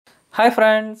Hi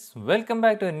friends, welcome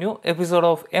back to a new episode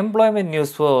of Employment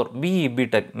News for BE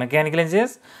BTech Mechanical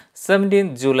Engineers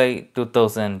 17th July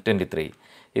 2023.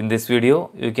 In this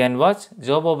video, you can watch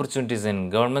job opportunities in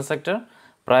government sector,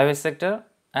 private sector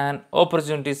and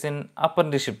opportunities in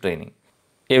apprenticeship training.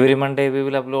 Every Monday we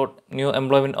will upload new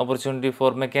employment opportunity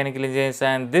for mechanical engineers,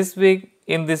 and this week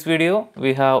in this video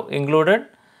we have included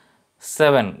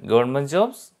 7 government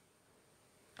jobs,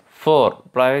 4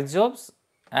 private jobs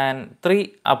and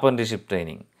 3 apprenticeship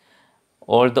training.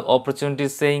 All the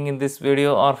opportunities saying in this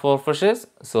video are for freshers,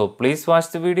 so please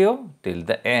watch the video till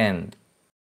the end.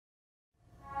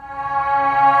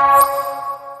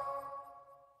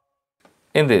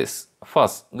 In this,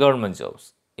 first government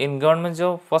jobs. In government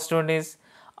job, first one is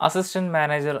assistant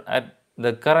manager at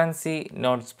the Currency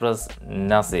Notes Press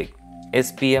Nasik,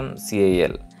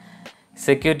 SPMCIL,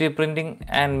 Security Printing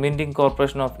and Minting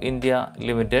Corporation of India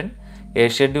Limited, a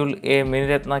Schedule A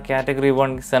Miniratna Category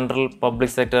 1 Central Public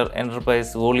Sector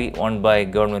Enterprise wholly owned by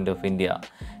Government of India.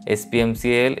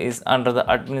 SPMCIL is under the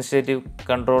administrative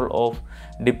control of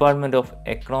Department of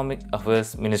Economic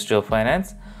Affairs, Ministry of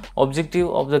Finance. Objective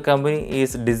of the company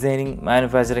is designing,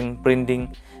 manufacturing,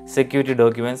 printing, security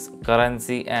documents,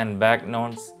 currency and bank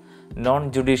notes,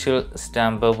 non-judicial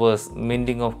stamp papers,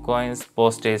 minting of coins,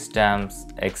 postage stamps,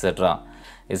 etc.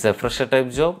 It's a fresher type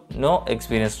job, no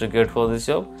experience required for this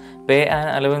job. Pay and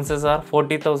allowances are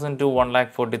 40,000 to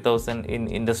 1,40,000 in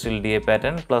industrial DA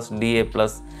pattern plus DA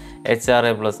plus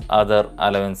HRA plus other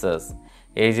allowances.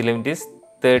 Age limit is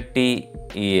 30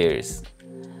 years.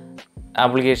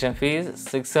 Application fees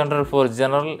 600 for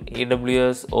general,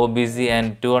 EWS, OBC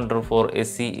and 200 for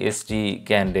SC, ST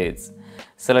candidates.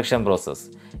 Selection process.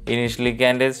 Initially,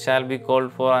 candidates shall be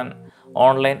called for an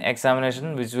online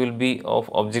examination which will be of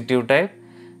objective type.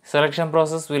 Selection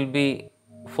process will be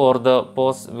for the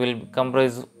post will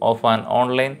comprise of an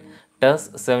online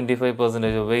test 75%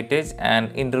 of weightage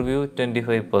and interview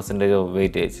 25% of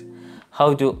weightage.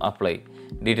 How to apply?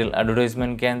 Detailed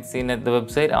advertisement can seen at the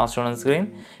website as shown on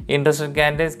screen. Interested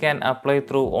candidates can apply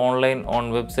through online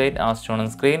on website as shown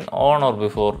on screen on or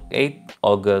before 8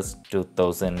 August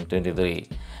 2023.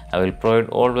 I will provide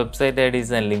all website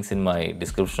IDs and links in my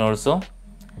description also.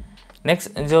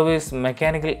 Next job is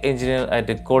Mechanical Engineer at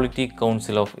the Quality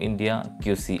Council of India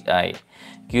QCI.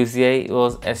 QCI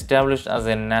was established as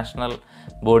a national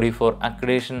body for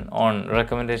accreditation on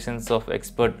recommendations of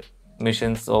expert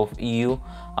missions of EU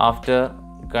after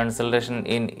consultation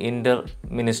in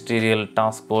Inter-Ministerial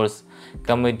Task Force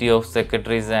Committee of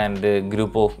Secretaries and a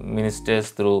group of ministers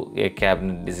through a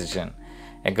cabinet decision.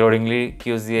 Accordingly,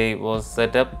 QCI was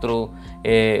set up through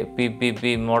a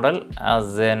PPP model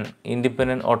as an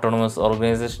independent autonomous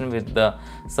organization with the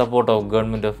support of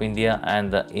Government of India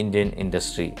and the Indian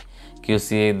industry.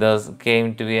 QCI thus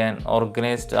came to be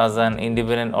organized as an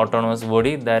independent autonomous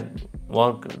body that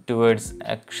worked towards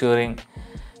assuring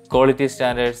quality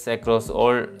standards across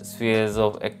all spheres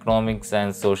of economics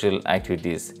and social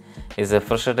activities. It's a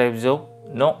fresher type job,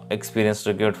 no experience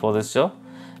required for this job.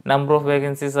 Number of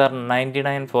vacancies are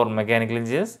 99 for mechanical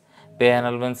engineers. Pay and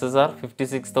allowances are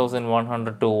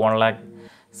 56,100 to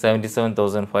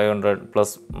 1,77,500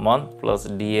 plus month plus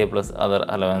DA plus other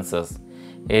allowances.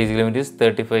 Age limit is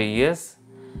 35 years.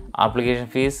 Application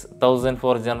fees 1,000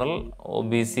 for general,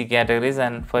 OBC categories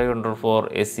and 500 for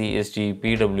SC, ST,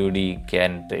 PWD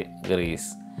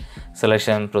categories.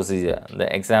 Selection procedure. The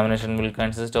examination will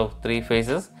consist of 3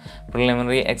 phases.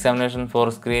 Preliminary examination for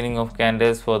screening of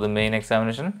candidates for the main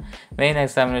examination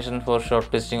for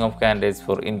shortlisting of candidates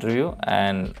for interview,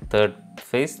 and third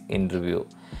phase interview.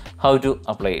 How to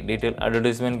apply? Detailed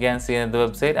advertisement can see at the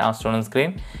website as shown on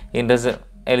screen. Interested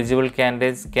eligible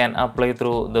candidates can apply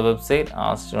through the website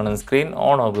as shown on screen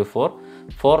on or before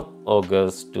 4th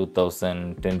August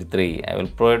 2023. I will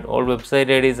provide all website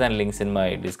IDs and links in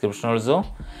my description also.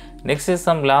 Next is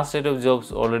some last date of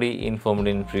jobs already informed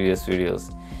in previous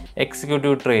videos.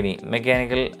 Executive Trainee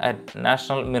Mechanical at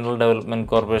National Mineral Development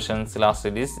Corporation's last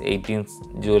date is 18th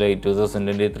July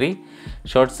 2023.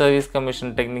 Short Service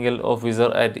Commission Technical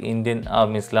Officer at Indian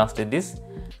Army's last date is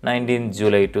 19th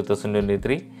July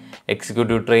 2023.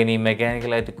 Executive Trainee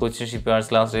Mechanical at Cochin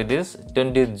Shipyard's last date is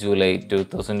 20th July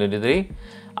 2023.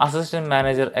 Assistant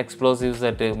Manager Explosives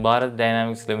at Bharat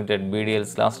Dynamics Limited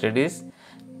BDL's last date is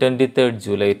 23rd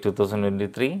July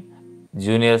 2023.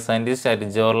 Junior Scientist at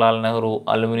Jawaharlal Nehru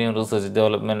Aluminium Research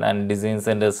Development and Design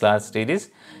Center's last date is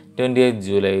 28th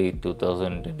July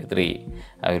 2023.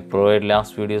 I will provide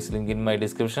last video's link in my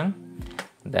description.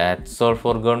 That's all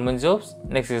for government jobs.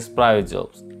 Next is private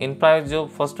jobs. In private job,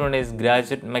 first one is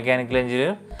Graduate Mechanical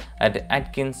Engineer at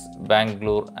ATKINS,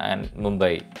 Bangalore and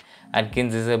Mumbai.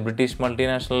 ATKINS is a British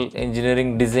multinational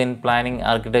engineering, design, planning,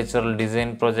 architectural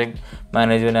design, project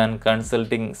management and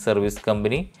consulting service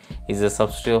company. It is a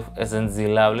subsidiary of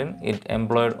SNC-Lavalin. It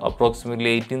employed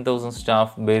approximately 18,000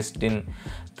 staff based in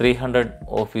 300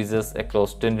 offices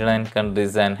across 29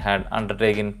 countries and had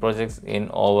undertaken projects in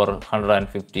over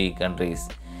 150 countries.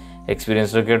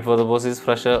 Experience required for the post is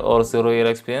fresher or 0-year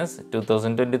experience.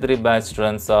 2023 batch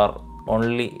students are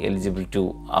only eligible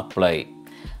to apply.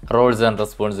 Roles and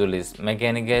responsibilities: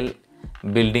 mechanical,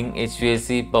 building,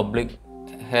 HVAC, public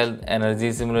health,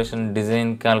 energy simulation,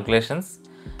 design, calculations.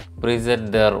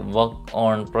 Present their work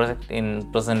on project in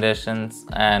presentations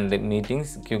and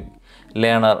meetings. Quick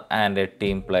learner and a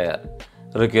team player.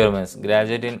 Requirements: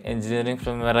 graduate in engineering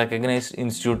from a recognized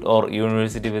institute or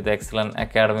university with excellent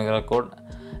academic record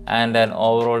and an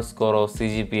overall score of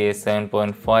CGPA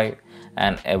 7.5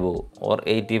 and above or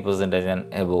 80%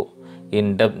 and above.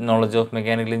 In-depth knowledge of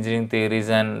mechanical engineering theories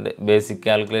and basic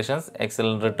calculations,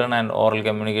 excellent written and oral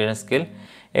communication skill,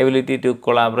 ability to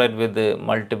collaborate with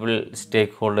multiple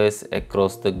stakeholders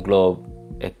across the globe,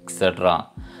 etc.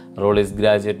 Role is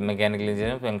graduate mechanical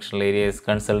engineer. Functional area is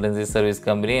consultancy service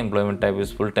company. Employment type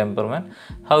is full-time permanent.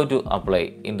 How to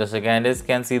apply? Interested candidates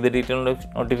can see the detailed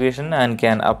notification and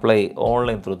can apply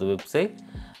online through the website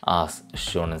as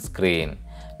shown on screen.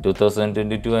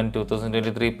 2022 and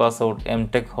 2023 pass out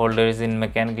M.Tech holders in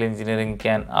mechanical engineering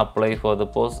can apply for the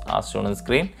post as shown on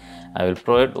screen. I will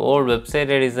provide all website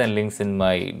IDs and links in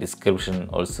my description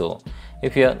also.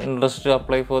 If you are interested to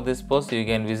apply for this post, you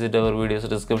can visit our video's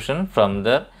description. From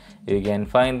there, you can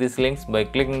find these links. By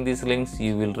clicking these links,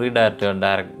 you will redirect to a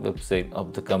direct website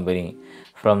of the company.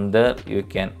 From there, you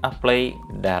can apply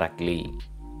directly.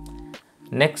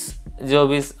 Next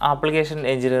job is application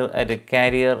engineer at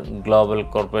Carrier Global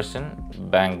Corporation,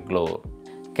 Bangalore.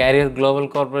 Carrier Global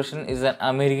Corporation is an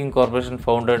American corporation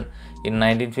founded in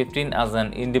 1915 as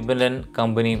an independent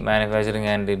company manufacturing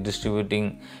and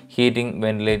distributing heating,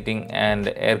 ventilating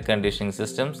and air conditioning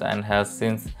systems, and has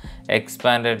since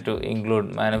expanded to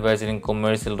include manufacturing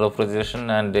commercial refrigeration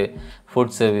and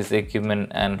food service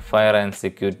equipment and fire and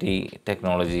security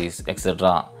technologies,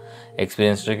 etc.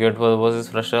 Experience required for the post is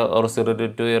fresher or 0 to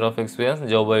 2 year of experience.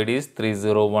 Job ID is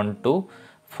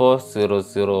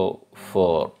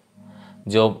 30124004.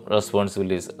 Job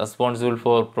responsibilities: responsible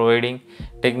for providing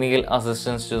technical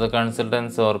assistance to the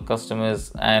consultants or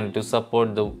customers and to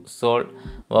support the sole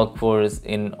workforce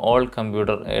in all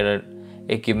computer-aided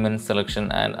equipment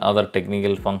selection and other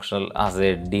technical functional as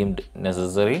they deemed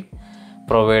necessary.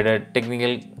 Provided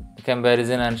technical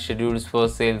comparison and schedules for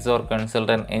sales or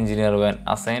consultant engineer when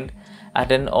assigned.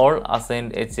 Attend all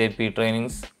assigned HAP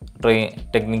trainings,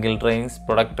 technical trainings,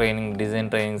 product training, design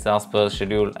trainings as per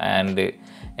schedule and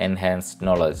enhanced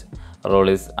knowledge. Role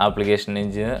is application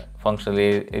engineer. Functional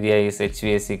area is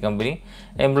HVAC company.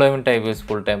 Employment type is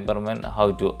full-time permanent.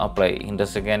 How to apply?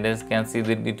 Interested candidates can see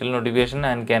the detailed notification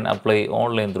and can apply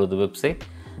online through the website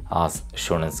as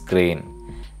shown on screen.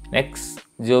 Next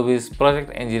job is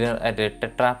project engineer at a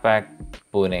Tetra Pak,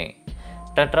 Pune.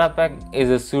 Tetra Pak is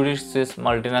a Swedish-Swiss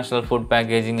multinational food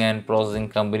packaging and processing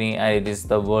company, and it is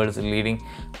the world's leading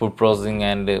food processing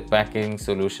and packaging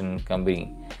solution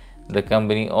company. The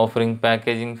company offering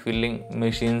packaging, filling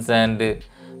machines and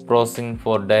processing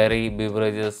for dairy,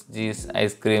 beverages, cheese,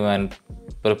 ice cream and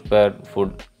prepared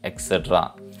food,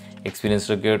 etc. Experience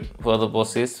required for the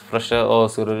post is fresher or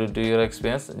 0 to 2 year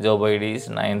experience. Job ID is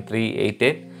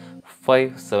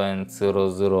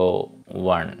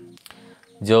 9388570001.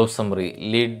 Job summary: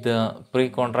 lead the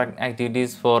pre-contract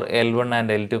activities for L1 and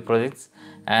L2 projects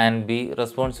and be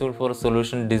responsible for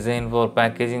solution design for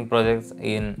packaging projects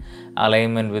in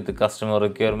alignment with the customer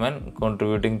requirement,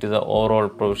 contributing to the overall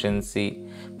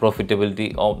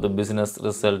profitability of the business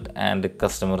result and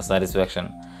customer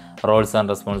satisfaction. Roles and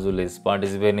responsibilities: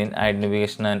 participate in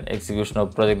identification and execution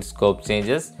of project scope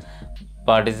changes,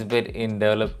 participate in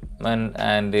development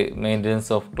and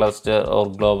maintenance of cluster or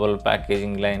global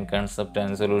packaging line concept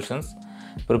and solutions,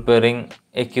 preparing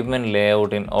equipment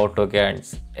layout in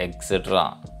AutoCAD,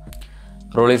 etc.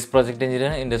 Role is project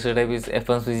engineer. Industry type is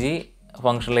FMCG.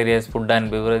 Functional area is food and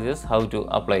beverages. How to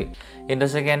apply?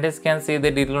 Industry candidates can see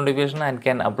the detailed notification and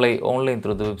can apply online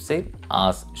through the website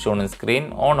as shown on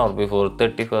screen on or before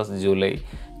 31st July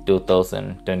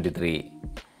 2023.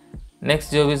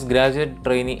 Next job is graduate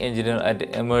trainee engineer at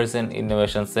EMERSON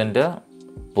Innovation Centre,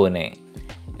 Pune.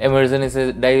 EMERSON is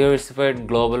a diversified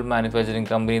global manufacturing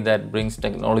company that brings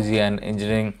technology and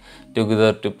engineering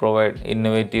together to provide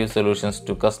innovative solutions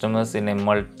to customers in a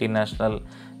multinational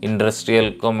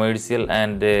industrial, commercial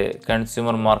and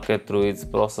consumer market through its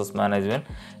process management,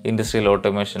 industrial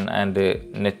automation and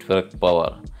network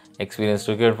power. Experience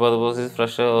required for the post is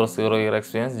fresher or 0-year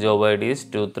experience. Job ID is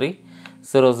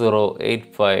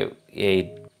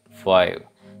 23008585.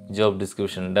 Job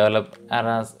description: develop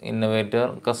ARAS innovator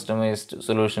customized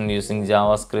solution using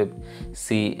JavaScript, C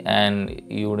and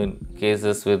unit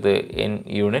cases with the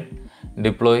NUnit.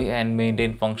 Deploy and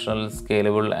maintain functional,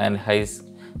 scalable and high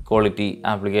quality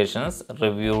applications.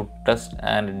 Review, test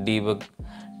and debug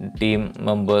team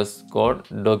members' code.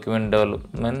 Document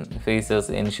development phases.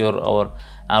 Ensure our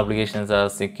applications are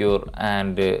secure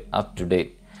and up to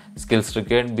date. Skills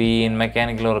required: be in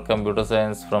mechanical or computer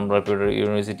science from reputed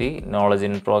university. Knowledge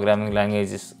in programming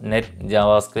languages .NET,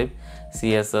 JavaScript,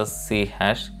 CSS, C#.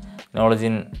 Knowledge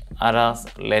in ARAS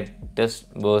latest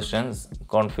versions,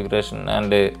 configuration and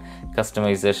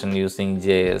customization using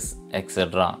JS, etc.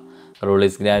 Role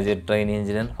is graduate trainee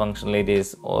engineer. Functionality is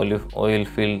oil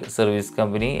field service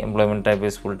company. Employment type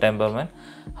is full-time permanent.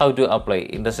 How to apply?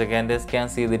 Interested candidates can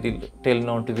see the detailed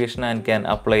notification and can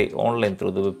apply online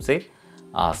through the website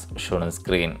as shown on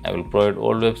screen. I will provide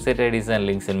all website IDs and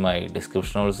links in my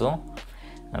description also.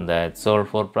 And that's all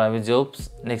for private jobs.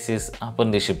 Next is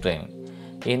apprenticeship training.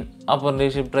 In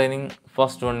apprenticeship training,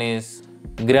 first one is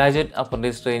graduate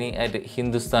apprentice training at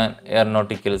Hindustan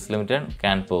Aeronautics Limited,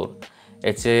 Kanpur.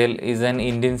 HAL is an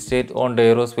Indian state-owned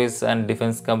aerospace and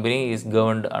defense company. Is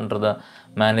governed under the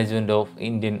management of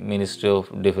Indian Ministry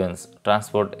of Defense.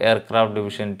 Transport Aircraft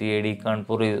Division TAD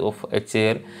Kanpur is of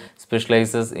HAL,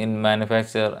 specializes in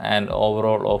manufacture and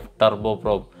overhaul of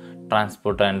turboprop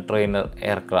transport and trainer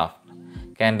aircraft.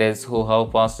 Candidates who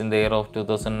have passed in the year of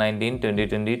 2019,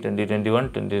 2020,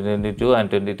 2021, 2022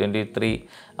 and 2023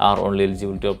 are only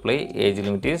eligible to apply. Age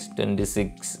limit is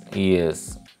 26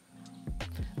 years.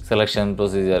 Selection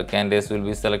procedure: candidates will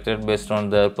be selected based on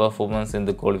their performance in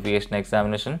the qualification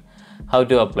examination. How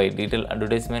to apply? Detailed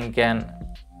advertisement can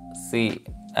see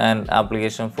and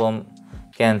application form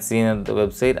can see on the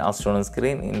website as shown on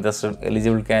screen. Interested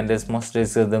eligible candidates must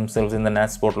register themselves in the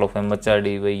NATS portal of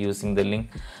MHRD by using the link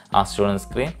as shown on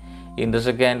screen.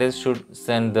 Interested candidates should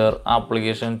send their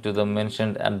application to the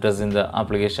mentioned address in the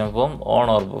application form on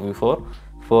or before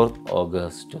 4th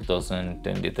August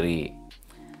 2023.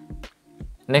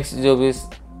 Next job is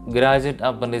graduate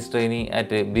apprentice trainee at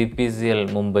BPCL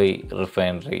Mumbai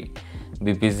Refinery.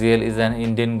 BPCL is an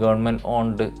Indian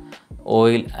government-owned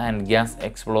oil and gas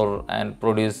explorer and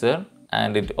producer,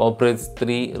 and it operates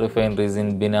 3 refineries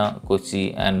in Bina,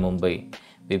 Kochi and Mumbai.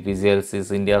 BPCL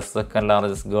is India's second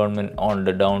largest government-owned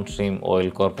downstream oil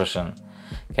corporation.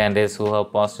 Candidates who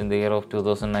have passed in the year of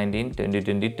 2019,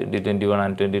 2020, 2021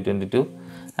 and 2022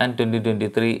 and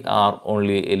 2023 are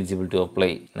only eligible to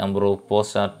apply. Number of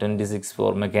posts are 26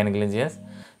 for mechanical engineers.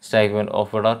 Stipend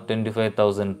offered are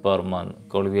 25,000 per month.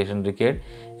 Qualification required: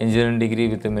 engineering degree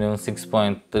with a minimum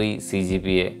 6.3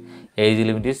 CGPA. Age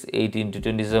limit is 18 to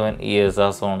 27 years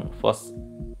as on 1st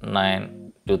 9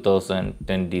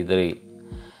 2023.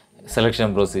 Selection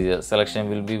procedure: selection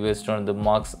will be based on the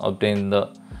marks obtained in the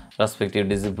respective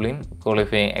discipline,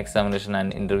 qualifying examination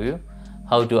and interview.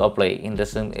 How to apply?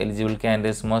 Interested eligible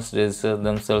candidates must register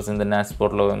themselves in the NATS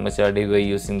portal of MHRD by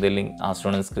using the link as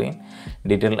shown on screen.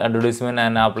 Detailed advertisement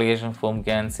and application form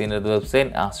can be seen at the website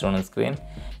as shown on screen.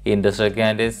 Interested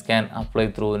candidates can apply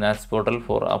through NATS portal.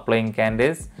 For applying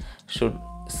candidates should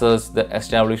search the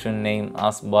establishment name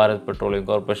as Bharat Petroleum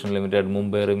Corporation Limited,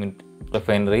 Mumbai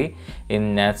Refinery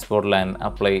in NATS portal and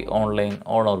apply online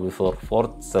on or before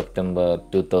 4th September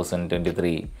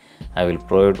 2023. I will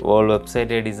provide all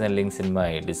website IDs and links in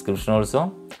my description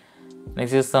also.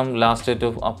 Next is some last date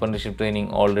of apprenticeship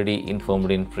training already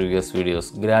informed in previous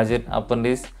videos. Graduate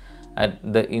apprentice at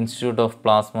the Institute of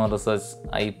Plasma Research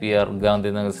IPR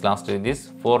Gandhinagar's last date is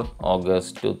 4th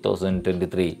August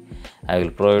 2023. I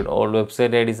will provide all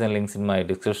website IDs and links in my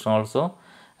description also.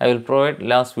 I will provide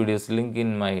last video's link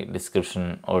in my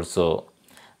description also.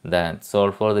 That's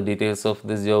all for the details of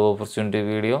this job opportunity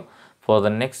video. For the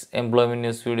next employment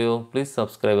news video, please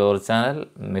subscribe our channel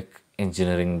MECH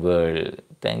Engineering World.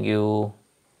 Thank you.